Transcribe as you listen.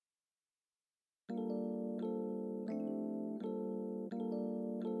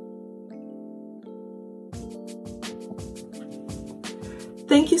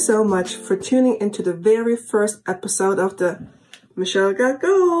Thank you so much for tuning into the very first episode of the Michelle Got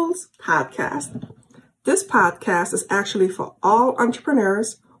Goals podcast. This podcast is actually for all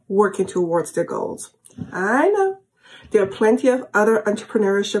entrepreneurs working towards their goals. I know there are plenty of other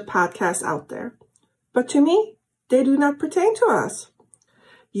entrepreneurship podcasts out there, but to me, they do not pertain to us.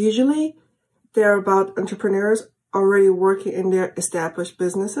 Usually, they're about entrepreneurs already working in their established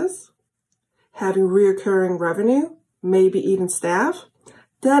businesses, having recurring revenue, maybe even staff.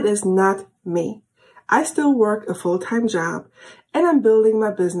 That is not me. I still work a full-time job and I'm building my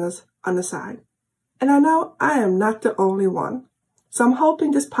business on the side. And I know I am not the only one. So I'm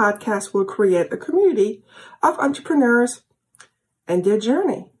hoping this podcast will create a community of entrepreneurs and their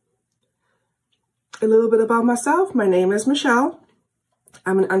journey. A little bit about myself. My name is Michelle.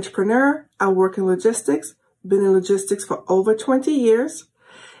 I'm an entrepreneur. I work in logistics, been in logistics for over 20 years,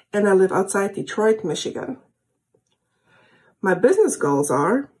 and I live outside Detroit, Michigan. My business goals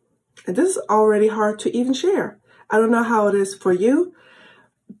are, and this is already hard to even share. I don't know how it is for you,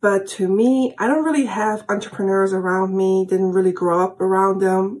 but to me, I don't really have entrepreneurs around me, didn't really grow up around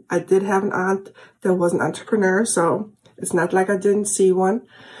them. I did have an aunt that was an entrepreneur, so it's not like I didn't see one.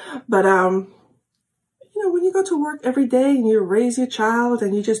 But, when you go to work every day and you raise your child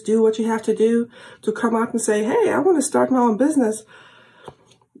and you just do what you have to do to come out and say, hey, I want to start my own business,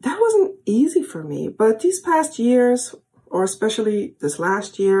 that wasn't easy for me. But these past years, or especially this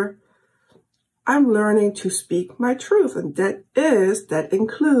last year, I'm learning to speak my truth. And that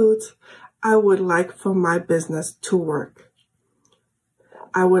includes, I would like for my business to work.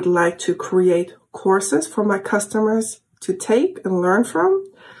 I would like to create courses for my customers to take and learn from.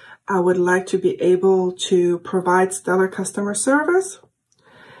 I would like to be able to provide stellar customer service.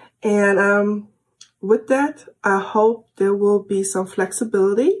 And with that, I hope there will be some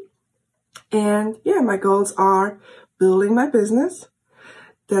flexibility. And my goals are building my business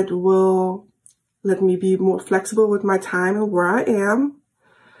that will let me be more flexible with my time and where I am.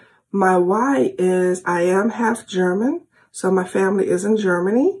 My why is I am half German, so my family is in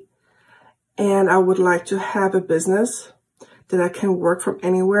Germany, and I would like to have a business that I can work from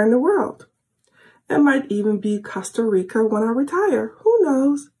anywhere in the world. It might even be Costa Rica when I retire. Who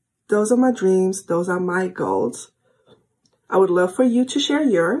knows? Those are my dreams. Those are my goals. I would love for you to share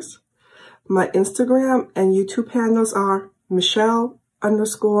yours. My Instagram and YouTube handles are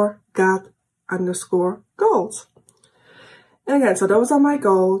Michelle_got_goals. And again, so those are my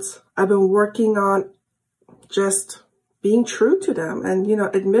goals. I've been working on just being true to them and,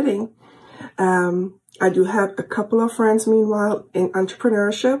 admitting. I do have a couple of friends, meanwhile, in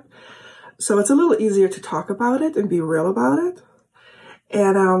entrepreneurship. So it's a little easier to talk about it and be real about it.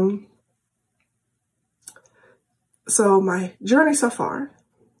 And so my journey so far,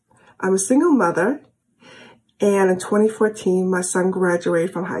 I'm a single mother. And in 2014, my son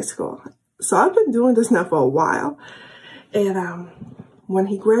graduated from high school. So I've been doing this now for a while. And when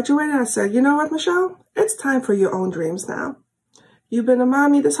he graduated, I said, you know what, Michelle? It's time for your own dreams now. You've been a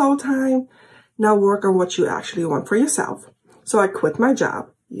mommy this whole time. Now work on what you actually want for yourself. So I quit my job.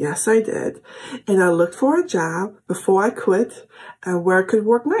 Yes, I did. And I looked for a job before I quit where I could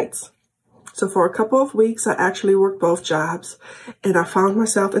work nights. So for a couple of weeks, I actually worked both jobs, and I found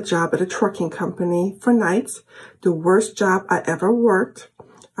myself a job at a trucking company for nights, the worst job I ever worked.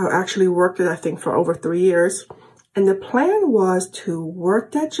 I actually worked it, I think, for over 3 years. And the plan was to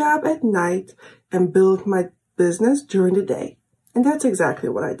work that job at night and build my business during the day. And that's exactly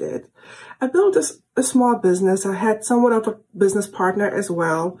what I did. I built a small business. I had somewhat of a business partner as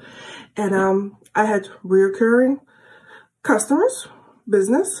well. And I had recurring customers,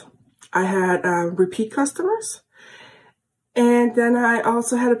 business. I had repeat customers, and then I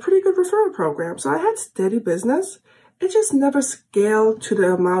also had a pretty good referral program. So I had steady business. It just never scaled to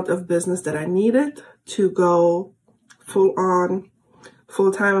the amount of business that I needed to go full-time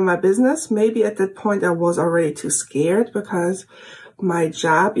in my business. Maybe at that point I was already too scared because my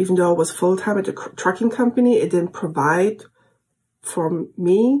job, even though it was full-time at the trucking company, it didn't provide for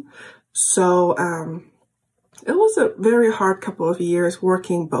me. So it was a very hard couple of years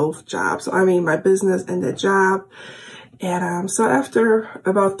working both jobs. I mean, my business and the job. And so after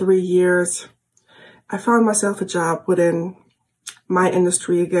about 3 years, I found myself a job within my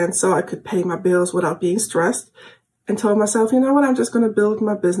industry again so I could pay my bills without being stressed, and told myself, you know what, I'm just going to build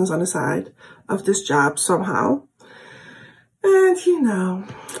my business on the side of this job somehow. And,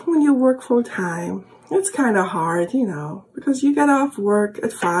 when you work full time, it's kind of hard, because you get off work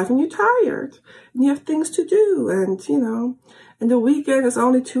at 5 and you're tired and you have things to do. And, and the weekend is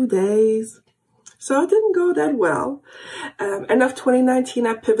only 2 days. So it didn't go that well. End of 2019,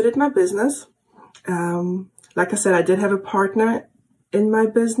 I pivoted my business. Like I said, I did have a partner in my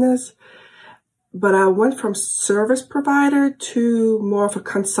business, but I went from service provider to more of a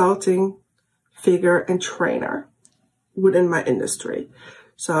consulting figure and trainer within my industry.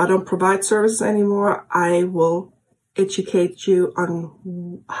 So I don't provide services anymore. I will educate you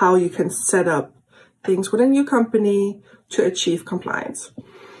on how you can set up things within your company to achieve compliance.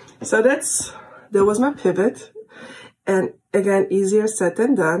 So that was my pivot. And again, easier said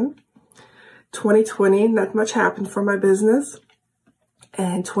than done. 2020, not much happened for my business.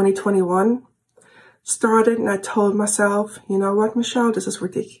 And 2021 started, and I told myself, you know what, Michelle, this is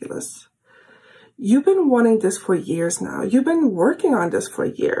ridiculous. You've been wanting this for years now. You've been working on this for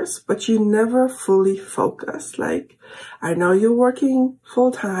years, but you never fully focus. Like, I know you're working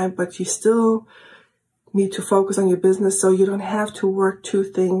full time, but you still need to focus on your business so you don't have to work two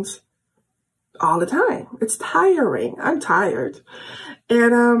things all the time. It's tiring. I'm tired.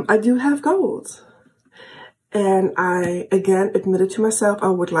 And I do have goals. And I, again, admitted to myself I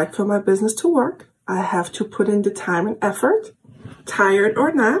would like for my business to work. I have to put in the time and effort, tired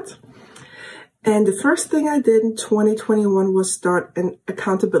or not. And the first thing I did in 2021 was start an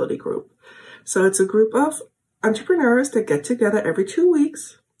accountability group. So it's a group of entrepreneurs that get together every 2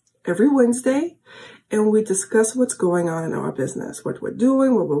 weeks, every Wednesday, and we discuss what's going on in our business, what we're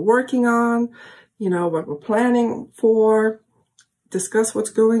doing, what we're working on, what we're planning for, discuss what's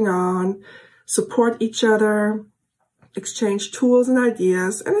going on, support each other, exchange tools and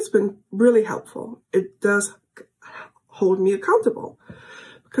ideas, and it's been really helpful. It does hold me accountable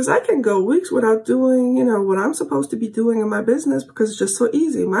because I can go weeks without doing, what I'm supposed to be doing in my business because it's just so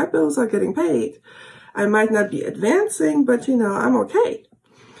easy. My bills are getting paid. I might not be advancing, but I'm okay.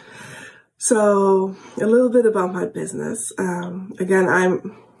 So a little bit about my business. Again,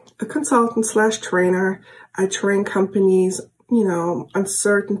 I'm a consultant / trainer. I train companies on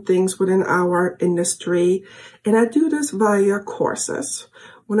certain things within our industry. And I do this via courses.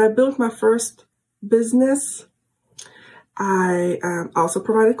 When I built my first business, I also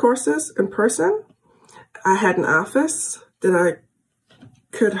provided courses in person. I had an office that I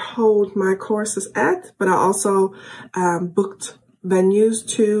could hold my courses at, but I also booked venues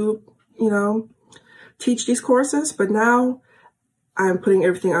to, teach these courses. But now I'm putting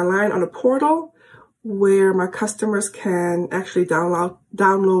everything online on a portal where my customers can actually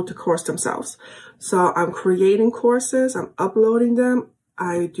download the course themselves. So I'm creating courses, I'm uploading them,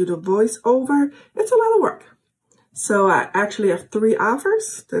 I do the voiceover. It's a lot of work. So I actually have 3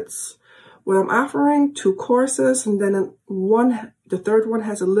 offers. That's what I'm offering, 2 courses, and then the third one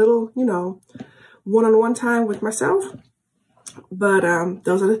has a little, one-on-one time with myself. But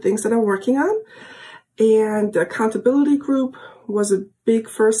those are the things that I'm working on. And the accountability group was a big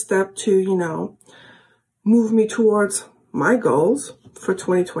first step to, move me towards my goals for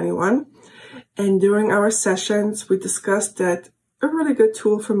 2021. And during our sessions, we discussed that a really good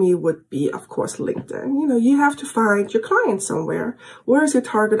tool for me would be, of course, LinkedIn. You have to find your clients somewhere. Where is your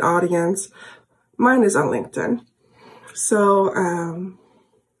target audience? Mine is on LinkedIn. So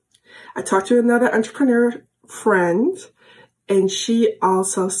I talked to another entrepreneur friend, and she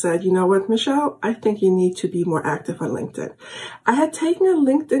also said, you know what, Michelle, I think you need to be more active on LinkedIn. I had taken a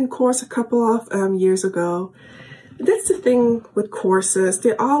LinkedIn course a couple of years ago. That's the thing with courses.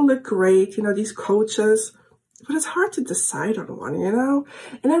 They all look great, these coaches, but it's hard to decide on one,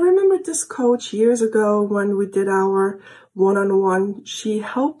 And I remember this coach years ago when we did our one-on-one. She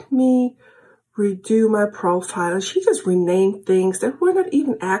helped me redo my profile, and she just renamed things that were not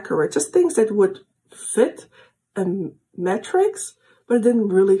even accurate, just things that would fit metrics, but it didn't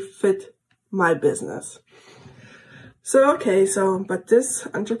really fit my business. But this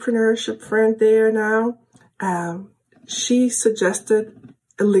entrepreneurship friend there now, she suggested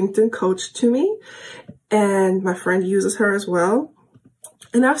a LinkedIn coach to me, and my friend uses her as well.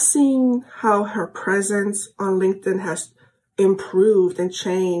 And I've seen how her presence on LinkedIn has improved and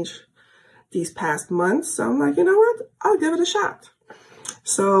changed these past months. So I'm like, you know what? I'll give it a shot.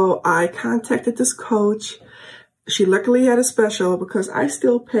 So I contacted this coach. She luckily had a special because I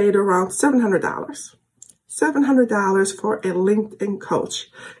still paid around $700. $700 for a LinkedIn coach.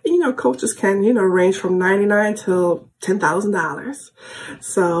 And, coaches can, range from $99 to $10,000.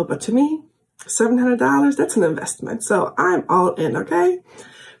 So, but to me, $700, that's an investment. So I'm all in, okay?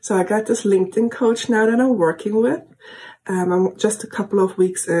 So I got this LinkedIn coach now that I'm working with. I'm just a couple of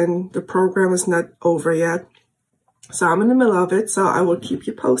weeks in. The program is not over yet. So I'm in the middle of it. So I will keep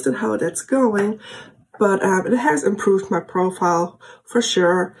you posted how that's going. But it has improved my profile for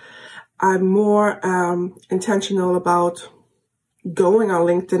sure. I'm more intentional about going on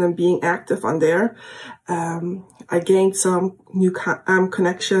LinkedIn and being active on there. I gained some new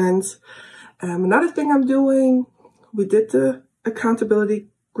connections. Another thing I'm doing, we did the accountability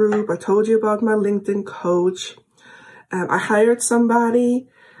group. I told you about my LinkedIn coach. I hired somebody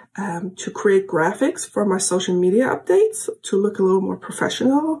to create graphics for my social media updates to look a little more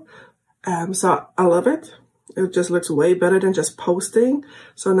professional. So I love it. It just looks way better than just posting.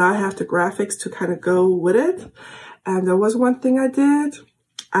 So now I have the graphics to kind of go with it. And there was one thing I did.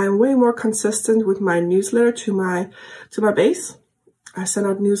 I'm way more consistent with my newsletter to my base. I send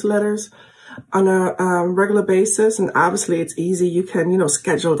out newsletters on a regular basis, and obviously it's easy. You can,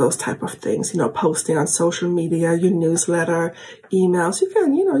 schedule those type of things, posting on social media, your newsletter, emails.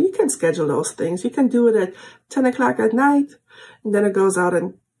 You can schedule those things. You can do it at 10 o'clock at night, and then it goes out at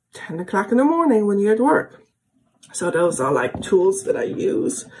 10 o'clock in the morning when you're at work. So those are like tools that I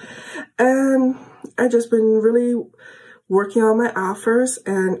use. And I've just been really working on my offers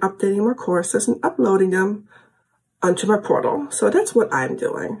and updating my courses and uploading them onto my portal. So that's what I'm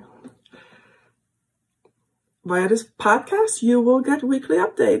doing. Via this podcast, you will get weekly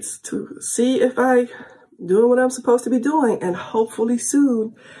updates to see if I'm doing what I'm supposed to be doing. And hopefully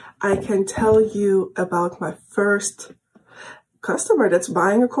soon I can tell you about my first customer that's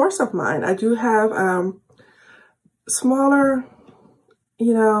buying a course of mine. I do have smaller,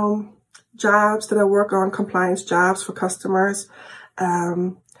 jobs that I work on, compliance jobs for customers.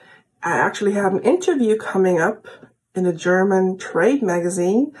 I actually have an interview coming up in a German trade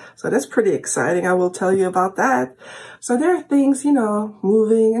magazine. So that's pretty exciting. I will tell you about that. So there are things,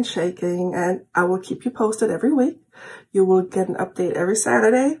 moving and shaking, and I will keep you posted every week. You will get an update every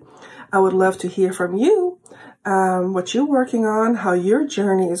Saturday. I would love to hear from you, what you're working on, how your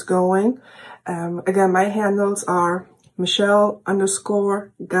journey is going. Again, my handles are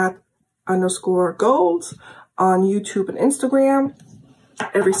Michelle_got_goals on YouTube and Instagram.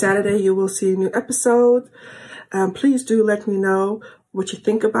 Every Saturday you will see a new episode. Please do let me know what you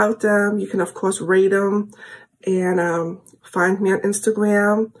think about them. You can, of course, rate them and find me on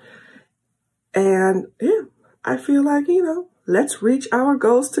Instagram. And yeah, I feel like, let's reach our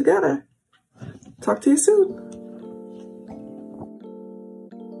goals together. Talk to you soon.